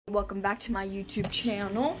Welcome back to my YouTube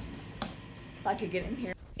channel. If I could get in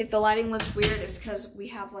here. If the lighting looks weird, it's because we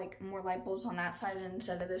have like more light bulbs on that side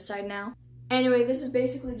instead of this side now. Anyway, this is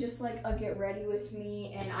basically just like a get ready with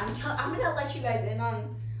me, and I'm gonna let you guys in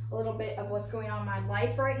on a little bit of what's going on in my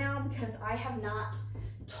life right now because I have not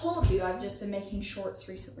told you. I've just been making shorts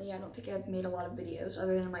recently. I don't think I've made a lot of videos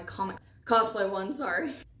other than my comic cosplay one,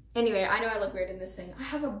 sorry. Anyway, I know I look weird in this thing. I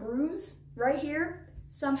have a bruise right here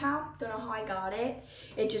somehow. Don't know how I got it.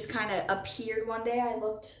 It just kind of appeared one day. I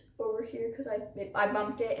looked over here because I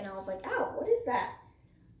bumped it and I was like, ow, what is that?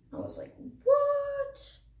 I was like,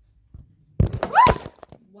 what?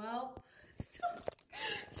 Well,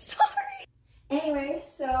 sorry. Anyway,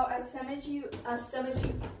 so as some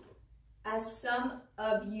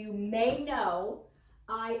of you may know,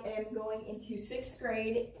 I am going into 6th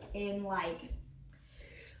grade in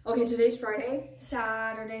okay, today's Friday,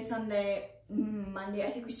 Saturday, Sunday, Monday.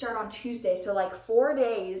 I think we start on Tuesday. So like 4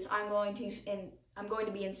 days I'm going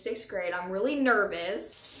to be in 6th grade. I'm really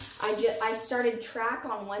nervous. I started track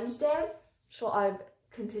on Wednesday. So I've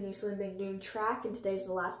continuously been doing track, and today's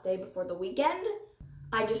the last day before the weekend.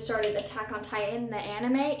 I just started Attack on Titan, the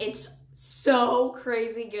anime. It's so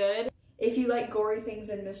crazy good. If you like gory things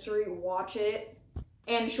and mystery, watch it.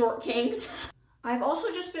 And Short Kings. I've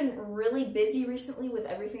also just been really busy recently with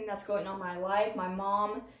everything that's going on in my life. My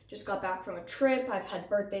mom just got back from a trip. I've had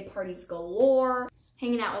birthday parties galore,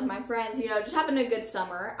 hanging out with my friends, you know, just having a good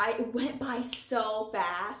summer. It went by so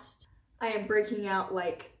fast. I am breaking out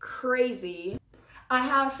like crazy. I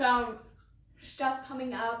have some stuff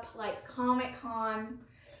coming up like Comic-Con,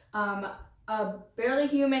 a Barely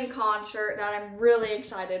Human concert that I'm really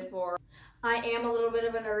excited for. I am a little bit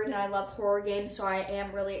of a nerd and I love horror games, so I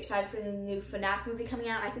am really excited for the new FNAF movie coming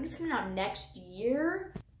out. I think it's coming out next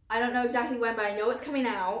year. I don't know exactly when, but I know it's coming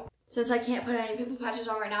out. Since I can't put any pimple patches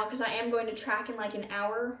on right now because I am going to track in like an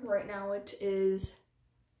hour. Right now it is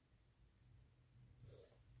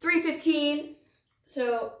 3:15.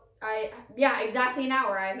 So yeah, exactly an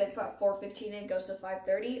hour. I have it at 4:15 and it goes to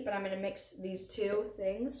 5:30, but I'm gonna mix these two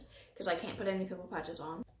things because I can't put any pimple patches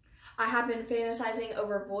on. I have been fantasizing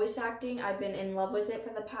over voice acting. I've been in love with it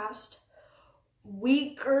for the past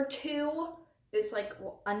week or two. It's like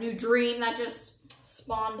a new dream that just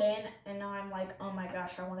spawned in, and now I'm like, oh my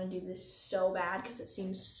gosh, I want to do this so bad because it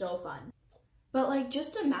seems so fun. But like,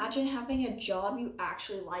 just imagine having a job you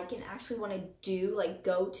actually like and actually want to do, like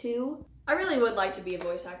go to. I really would like to be a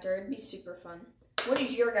voice actor. It'd be super fun. What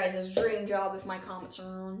is your guys' dream job if my comments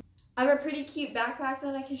are on? I have a pretty cute backpack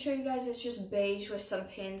that I can show you guys. It's just beige with some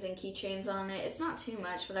pins and keychains on it. It's not too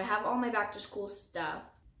much, but I have all my back to school stuff.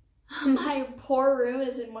 My poor room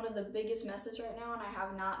is in one of the biggest messes right now, and I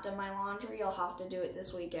have not done my laundry. I'll have to do it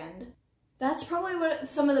this weekend. That's probably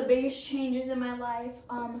some of the biggest changes in my life.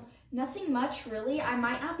 Nothing much really. I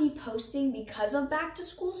might not be posting because of back to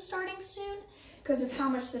school starting soon, because of how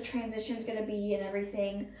much the transition is going to be and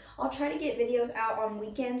everything. I'll try to get videos out on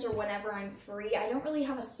weekends or whenever I'm free. I don't really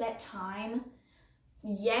have a set time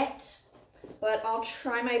yet, but I'll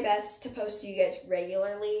try my best to post to you guys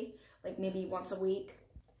regularly, like maybe once a week.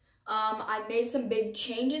 I've made some big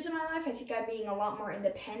changes in my life. I think I'm being a lot more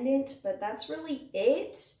independent, but that's really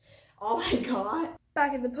it. All I got.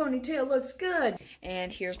 Back in the ponytail looks good.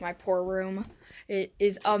 And here's my poor room. It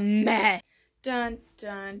is a mess. Dun,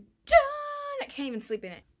 dun, dun. I can't even sleep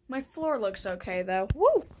in it. My floor looks okay though.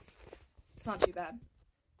 Woo! It's not too bad.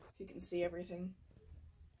 You can see everything.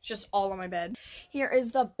 It's just all on my bed. Here is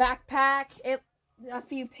the backpack. A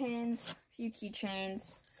few pins, a few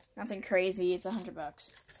keychains. Nothing crazy. It's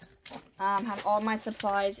 $100. Have all my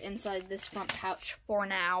supplies inside this front pouch for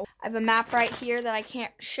now. I have a map right here that I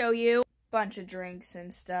can't show you. Bunch of drinks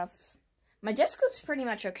and stuff. My desk looks pretty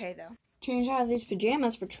much okay though. Changed out of these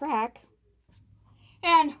pajamas for track.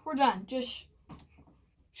 And we're done. Just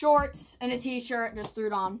shorts and a t-shirt, just threw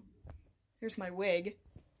it on. Here's my wig.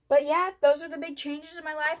 But yeah, those are the big changes in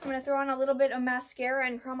my life. I'm going to throw on a little bit of mascara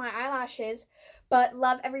and curl my eyelashes. But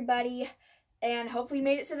love everybody, and hopefully you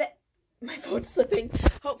made it to the... My phone's slipping.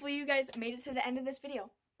 Hopefully you guys made it to the end of this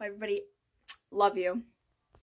video. Bye everybody. Love you.